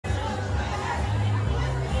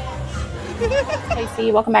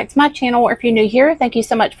Casey, welcome back to my channel. If you're new here, thank you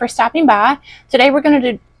so much for stopping by. Today we're going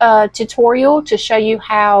to do a tutorial to show you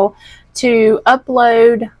how to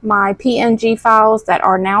upload my PNG files that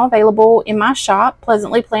are now available in my shop,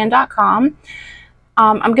 pleasantlyplanned.com.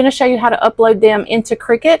 I'm going to show you how to upload them into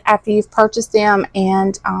Cricut after you've purchased them,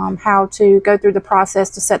 and how to go through the process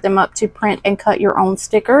to set them up to print and cut your own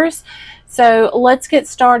stickers. So let's get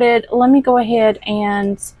started. Let me go ahead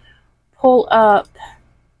and pull up.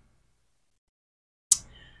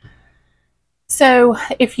 So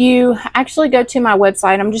if you actually go to my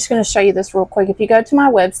website, I'm just going to show you this real quick. If you go to my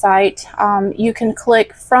website, you can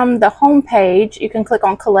click from the home page, you can click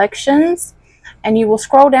on collections, and you will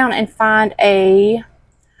scroll down and find a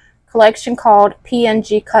collection called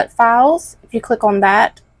PNG cut files. If you click on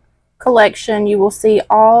that collection, you will see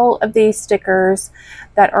all of these stickers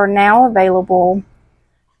that are now available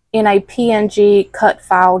in a PNG cut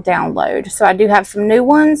file download. So I do have some new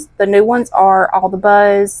ones. The new ones are All the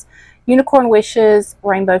Buzz, Unicorn Wishes,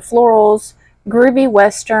 Rainbow Florals, Groovy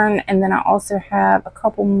Western, and then I also have a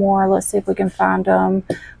couple more. Let's see if we can find them.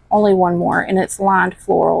 Only one more, and it's Lined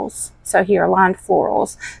Florals. So here, Lined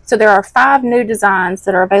Florals. So there are 5 new designs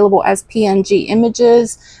that are available as PNG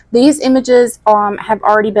images. These images have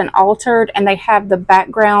already been altered, and they have the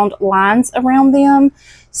background lines around them.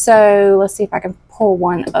 So let's see if I can pull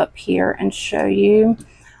one up here and show you.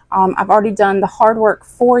 I've already done the hard work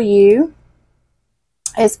for you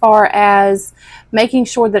as far as making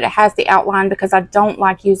sure that it has the outline, because I don't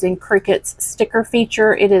like using Cricut's sticker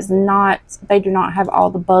feature. It is not, they do not have all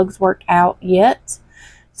the bugs worked out yet.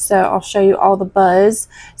 So I'll show you All the Buzz.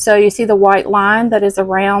 So you see the white line that is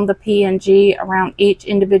around the PNG, around each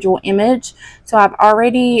individual image. So I've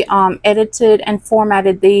already edited and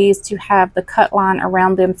formatted these to have the cut line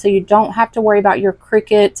around them, so you don't have to worry about your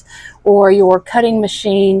Cricut or your cutting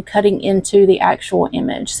machine cutting into the actual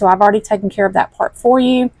image. So I've already taken care of that part for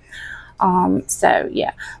you. So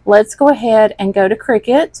yeah, let's go ahead and go to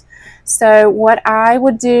Cricut. So what I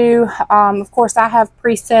would do, of course, I have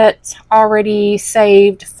preset already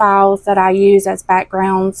saved files that I use as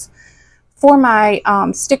backgrounds for my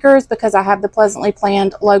stickers, because I have the Pleasantly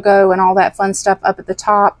Planned logo and all that fun stuff up at the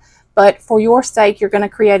top. But for your sake, you're going to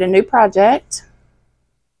create a new project.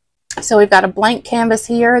 So we've got a blank canvas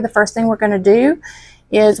here. The first thing we're going to do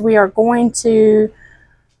is we are going to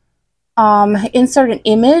insert an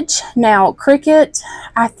image. Now, Cricut,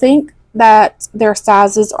 I think that their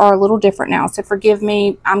sizes are a little different now, so forgive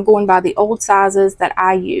me. I'm going by the old sizes that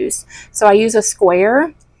I use. So I use a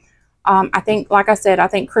square. I think, like I said, I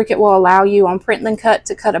think Cricut will allow you on Print Then Cut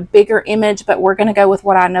to cut a bigger image, but we're going to go with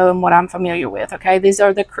what I know and what I'm familiar with. Okay, these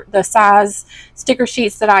are the size sticker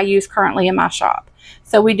sheets that I use currently in my shop.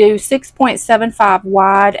 So we do 6.75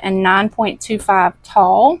 wide and 9.25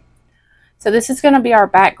 tall. So this is going to be our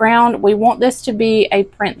background. We want this to be a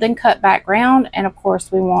Print Then Cut background, and of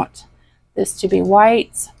course we want this to be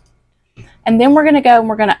white. And then we're going to go and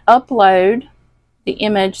we're going to upload the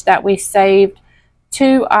image that we saved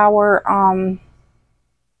to our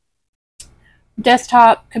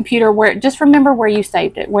desktop computer. Where, just remember where you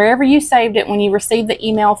saved it. Wherever you saved it when you received the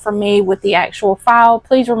email from me with the actual file,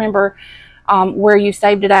 please remember where you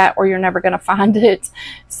saved it at, or you're never going to find it.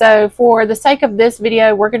 So for the sake of this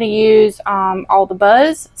video, we're going to use All the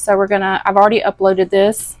Buzz. So we're going to, I've already uploaded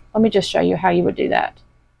this. Let me just show you how you would do that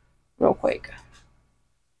real quick.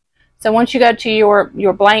 So once you go to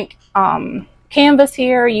your blank canvas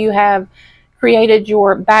here, you have created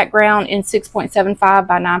your background in 6.75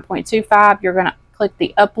 by 9.25. You're going to click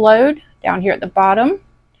the upload down here at the bottom,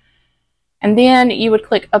 and then you would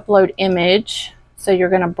click upload image. So you're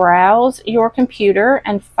going to browse your computer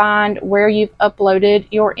and find where you've uploaded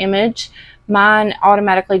your image. Mine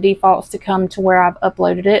automatically defaults to come to where I've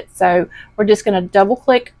uploaded it. So we're just going to double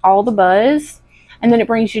click All the Buzz, and then it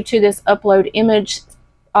brings you to this upload image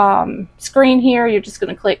screen here. You're just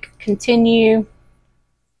going to click continue.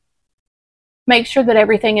 Make sure that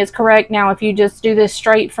everything is correct. Now, if you just do this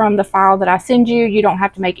straight from the file that I send you, you don't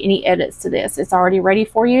have to make any edits to this. It's already ready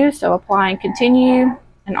for you. So apply and continue,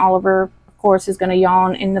 and Oliver, course, is going to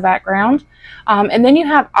yawn in the background. And then you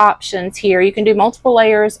have options here. You can do multiple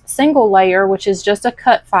layers, single layer, which is just a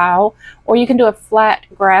cut file, or you can do a flat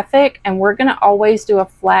graphic, and we're going to always do a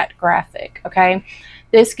flat graphic. Okay,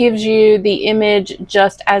 this gives you the image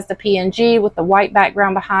just as the PNG with the white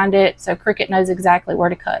background behind it, so Cricut knows exactly where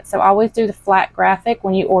to cut. So I always do the flat graphic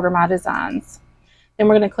when you order my designs. Then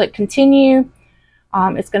we're going to click continue.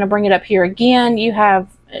 It's going to bring it up here again. You have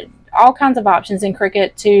all kinds of options in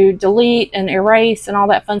Cricut to delete and erase and all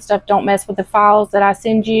that fun stuff. Don't mess with the files that I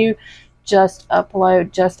send you. Just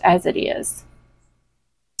upload just as it is.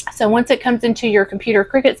 So So once it comes into your computer,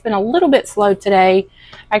 Cricut's been a little bit slow today.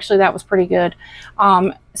 Actually, that was pretty good.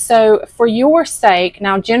 So for your sake,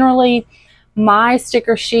 now generally my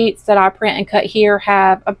sticker sheets that I print and cut here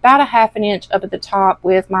have about a ½ inch up at the top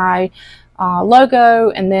with my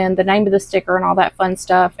logo and then the name of the sticker and all that fun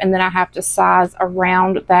stuff, and then I have to size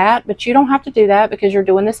around that, but you don't have to do that because you're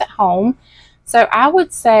doing this at home. So I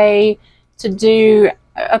would say to do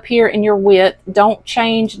up here in your width, don't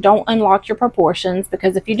unlock your proportions,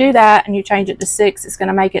 because if you do that and you change it to 6, it's going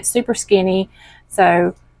to make it super skinny.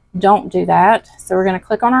 So don't do that. So we're going to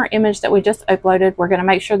click on our image that we just uploaded. We're going to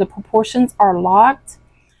make sure the proportions are locked,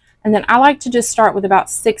 and then I like to just start with about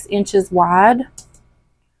 6 inches wide,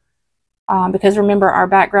 because remember our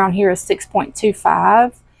background here is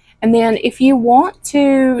 6.25. And then if you want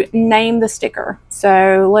to name the sticker,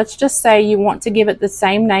 so let's just say you want to give it the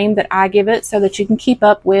same name that I give it so that you can keep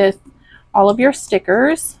up with all of your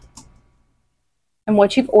stickers and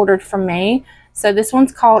what you've ordered from me. So this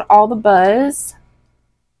one's called All the Buzz.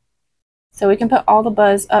 So we can put All the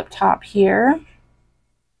Buzz up top here.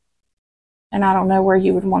 And I don't know where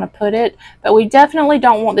you would want to put it, but we definitely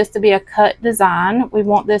don't want this to be a cut design. We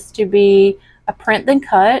want this to be a print then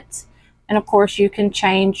cut. And of course you can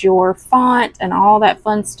change your font and all that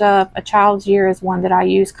fun stuff. 𝗟𝗓𝗏 is one that I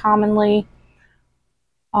use commonly.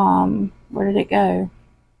 Where did it go?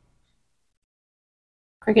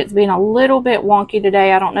 Cricut's being a little bit wonky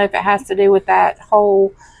today. I don't know if it has to do with that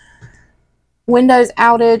whole Windows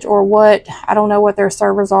outage or what. I don't know what their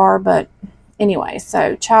servers are, but anyway,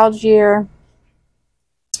 so 𝗟𝗓𝗏.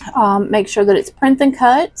 Make sure that it's print then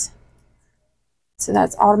cut. So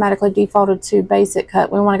that's automatically defaulted to basic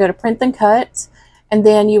cut. We want to go to print then cut, and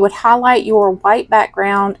then you would highlight your white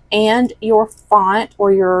background and your font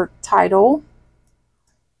or your title.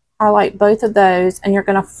 Highlight both of those, and you're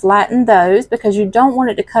going to flatten those because you don't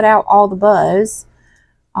want it to cut out all the buzz.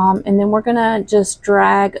 And then we're going to just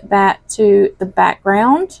drag that to the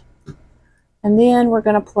background, and then we're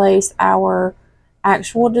going to place our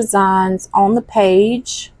actual designs on the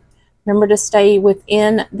page. Remember to stay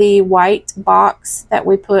within the white box that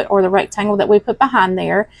we put, or the rectangle that we put behind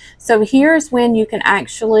there. So here's when you can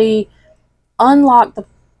actually unlock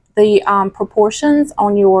the proportions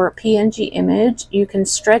on your PNG image. You can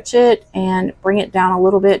stretch it and bring it down a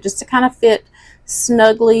little bit just to kind of fit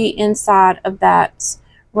snugly inside of that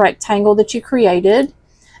rectangle that you created.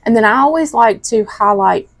 And then I always like to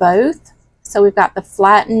highlight both. So we've got the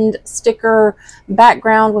flattened sticker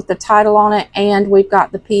background with the title on it, and we've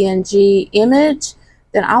got the PNG image.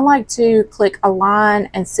 Then I like to click Align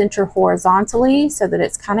and Center Horizontally so that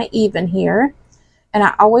it's kind of even here. And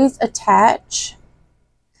I always attach.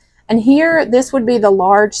 And here, this would be the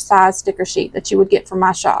large size sticker sheet that you would get from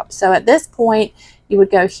my shop. So at this point, you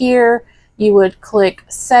would go here, you would click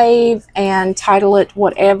Save and title it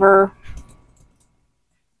whatever.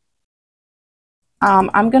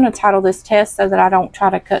 I'm going to title this Test so that I don't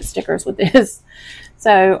try to cut stickers with this.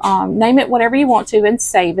 So name it whatever you want to and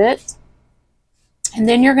save it. And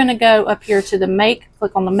then you're going to go up here to the Make,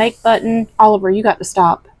 click on the Make button. Oliver, you got to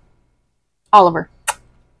stop. Oliver,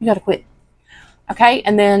 you got to quit. Okay,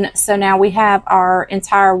 and then so now we have our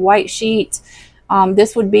entire white sheet.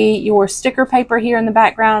 This would be your sticker paper here in the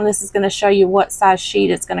background. This is going to show you what size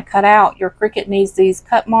sheet it's going to cut out. Your Cricut needs these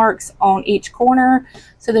cut marks on each corner.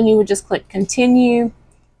 So then you would just click Continue.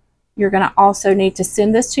 You're going to also need to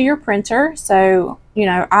send this to your printer. So, you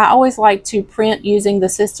know, I always like to print using the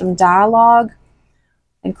system dialog,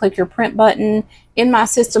 and click your print button. In my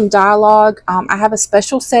system dialog, I have a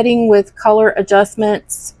special setting with color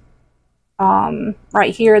adjustments.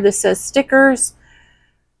 Right here, this says stickers.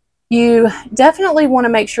 You definitely want to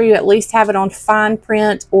make sure you at least have it on fine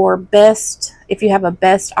print or best, if you have a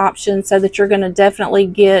best option, so that you're going to definitely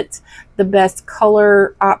get the best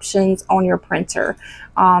color options on your printer.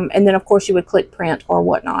 And then of course you would click print or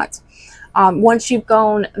whatnot. Once you've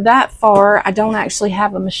gone that far, I don't actually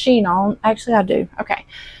have a machine on. Actually, I do. Okay.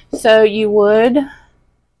 So you would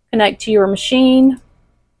connect to your machine.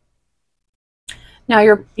 Now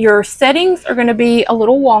your settings are going to be a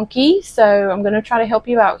little wonky, so I'm going to try to help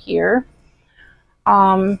you out here.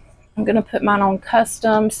 I'm going to put mine on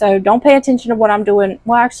custom, so don't pay attention to what I'm doing.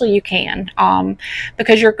 Well, actually you can,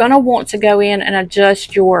 because you're going to want to go in and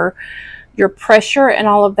adjust your pressure and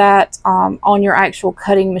all of that on your actual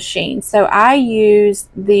cutting machine. So I use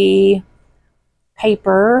the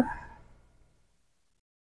paper.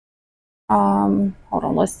 Hold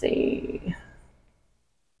on, let's see.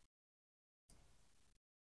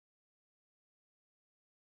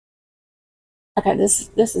 Okay, this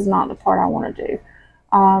is not the part I want to do.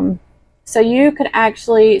 So you could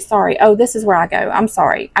actually, sorry, oh, this is where I go. I'm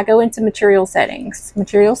sorry. I go into material settings,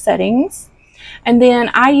 and then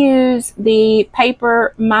I use the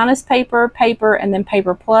paper, minus paper, paper, and then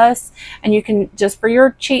paper plus. And you can, just for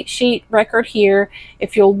your cheat sheet record here,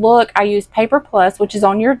 if you'll look, I use paper plus, which is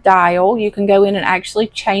on your dial. You can go in and actually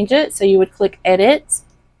change it. So you would click edit.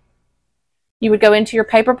 You would go into your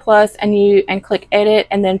paper plus and click edit,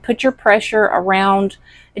 and then put your pressure around.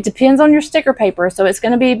 It depends on your sticker paper, so it's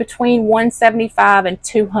going to be between 175 and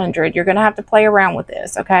 200. You're going to have to play around with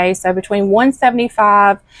this, okay? So between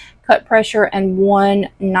 175 cut pressure and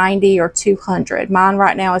 190 or 200. Mine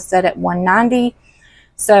right now is set at 190,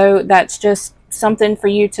 so that's just something for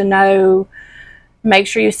you to know. Make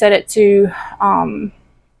sure you set it to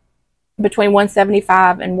between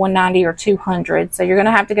 175 and 190 or 200. So you're going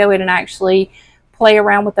to have to go in and actually play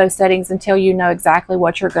around with those settings until you know exactly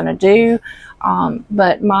what you're going to do.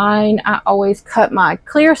 But mine, I always cut my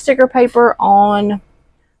clear sticker paper on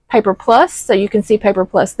paper plus, so you can see paper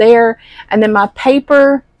plus there. And then my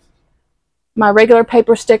paper, my regular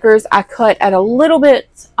paper stickers, I cut at a little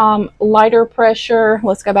bit lighter pressure.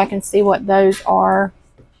 Let's go back and see what those are.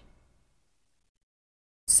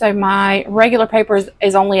 So my regular paper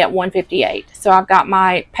is only at 158. So I've got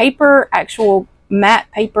my paper, actual matte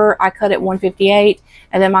paper, I cut at 158,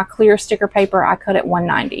 and then my clear sticker paper I cut at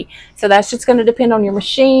 190. So that's just going to depend on your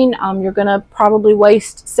machine. You're going to probably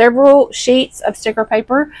waste several sheets of sticker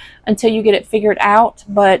paper until you get it figured out,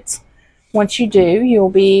 but once you do, you'll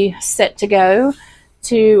be set to go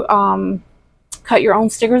to cut your own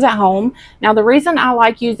stickers at home. Now, the reason I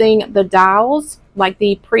like using the dials, like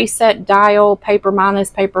the preset dial, paper minus,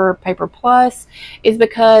 paper, paper plus, is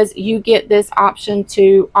because you get this option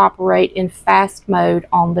to operate in fast mode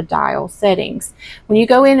on the dial settings. When you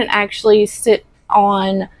go in and actually sit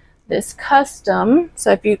on this custom,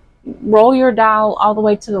 so if you roll your dial all the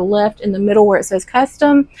way to the left in the middle where it says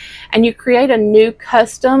custom, and you create a new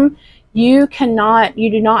custom, you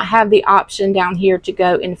do not have the option down here to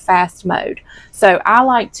go in fast mode. So I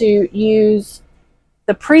like to use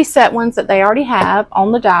the preset ones that they already have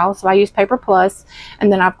on the dial. So I use paper plus,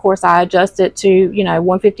 and then of course I adjust it to, you know,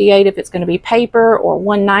 158 if it's going to be paper, or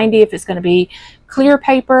 190 if it's going to be clear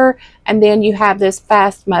paper, and then you have this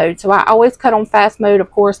fast mode. So I always cut on fast mode,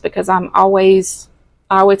 of course, because I always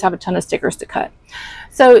have a ton of stickers to cut.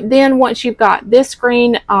 So then once you've got this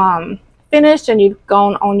screen finished and you've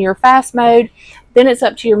gone on your fast mode, then it's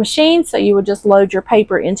up to your machine. So you would just load your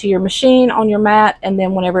paper into your machine on your mat, and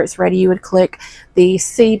then whenever it's ready, you would click the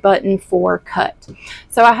C button for cut.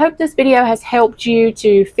 So I hope this video has helped you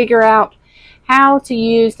to figure out how to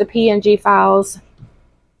use the PNG files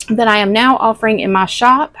that I am now offering in my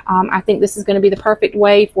shop. I think this is going to be the perfect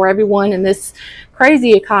way for everyone in this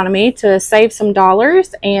crazy economy to save some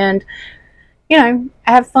dollars and, you know,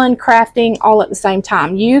 have fun crafting all at the same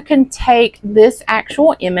time. You can take this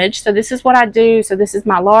actual image. So this is what I do. So this is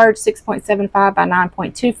my large 6.75 by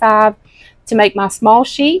 9.25. To make my small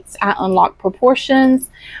sheets, I unlock proportions.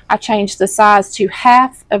 I change the size to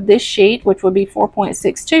half of this sheet, which would be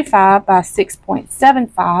 4.625 by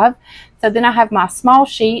 6.75. So then I have my small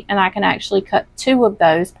sheet, and I can actually cut 2 of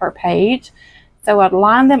those per page. So I'd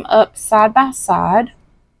line them up side by side,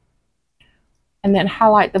 and then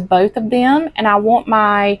highlight the both of them. And I want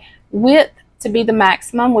my width to be the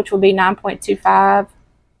maximum, which will be 9.25.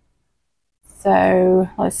 So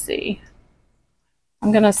let's see.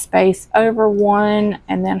 I'm going to space over 1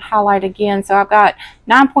 and then highlight again. So I've got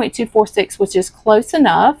 9.246, which is close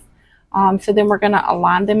enough. So then we're going to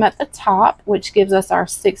align them at the top, which gives us our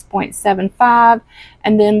 6.75.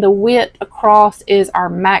 And then the width across is our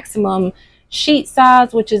maximum sheet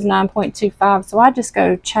size, which is 9.25. So I just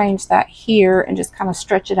go change that here and just kind of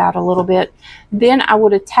stretch it out a little bit. Then I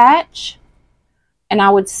would attach, and I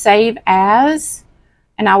would save as,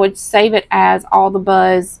 and I would save it as All the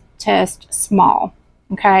Buzz Test Small.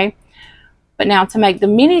 Okay. But now to make the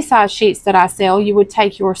mini size sheets that I sell, you would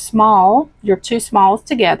take your two smalls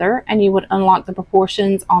together, and you would unlock the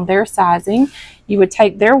proportions on their sizing. You would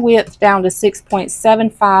take their width down to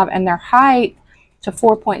 6.75 and their height to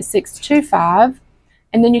 4.625,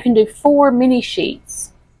 and then you can do 4 mini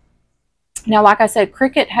sheets. Now, like I said,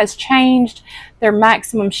 Cricut has changed their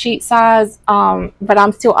maximum sheet size, but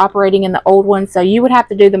I'm still operating in the old one, so you would have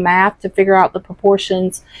to do the math to figure out the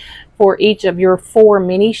proportions for each of your 4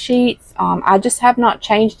 mini sheets. I just have not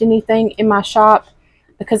changed anything in my shop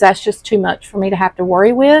because that's just too much for me to have to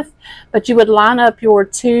worry with. But you would line up your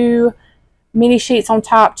 2 mini sheets on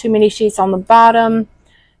top, 2 mini sheets on the bottom,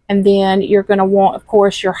 And then you're going to want, of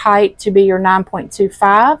course, your height to be your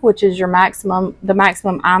 9.25, which is your maximum, the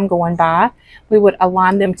maximum I'm going by. We would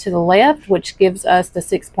align them to the left, which gives us the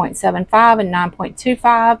 6.75 and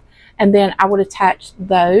 9.25. And then I would attach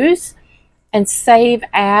those and save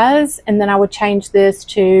as, and then I would change this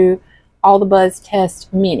to All the Buzz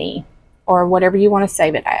Test Mini, or whatever you want to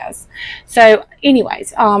save it as. So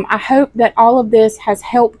anyways, I hope that all of this has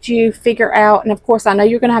helped you figure out, and of course I know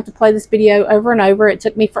you're going to have to play this video over and over. It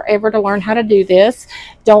took me forever to learn how to do this.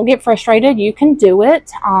 Don't get frustrated, you can do it.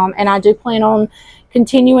 And I do plan on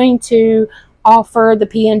continuing to offer the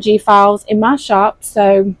PNG files in my shop.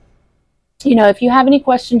 So, you know, if you have any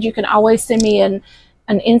questions, you can always send me an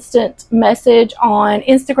instant message on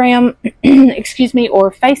Instagram, excuse me,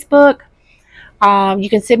 or Facebook. You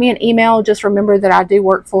can send me an email. Just remember that I do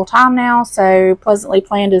work full-time now, so Pleasantly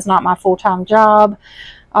Planned is not my full-time job,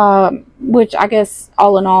 which I guess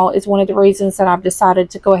all in all is one of the reasons that I've decided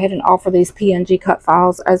to go ahead and offer these PNG cut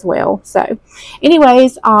files as well. So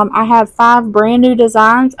anyways, I have 5 brand new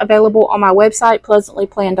designs available on my website,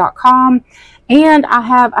 pleasantlyplanned.com, and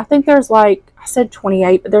I think there's like, I said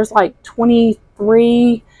 28, but there's like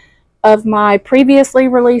 23 of my previously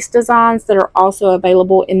released designs that are also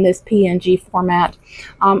available in this PNG format.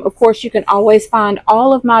 Of course, you can always find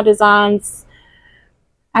all of my designs,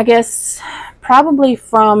 I guess probably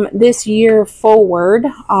from this year forward,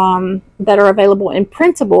 that are available in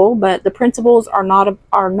printable, but the printables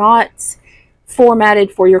are not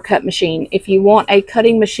formatted for your cut machine. If you want a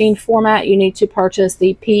cutting machine format, you need to purchase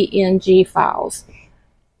the PNG files.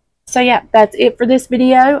 So yeah, that's it for this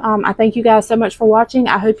video. I thank you guys so much for watching.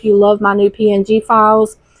 I hope you love my new PNG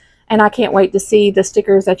files, and I can't wait to see the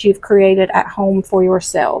stickers that you've created at home for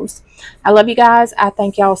yourselves. I love you guys. I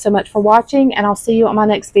thank y'all so much for watching, and I'll see you on my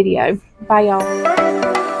next video. Bye, y'all.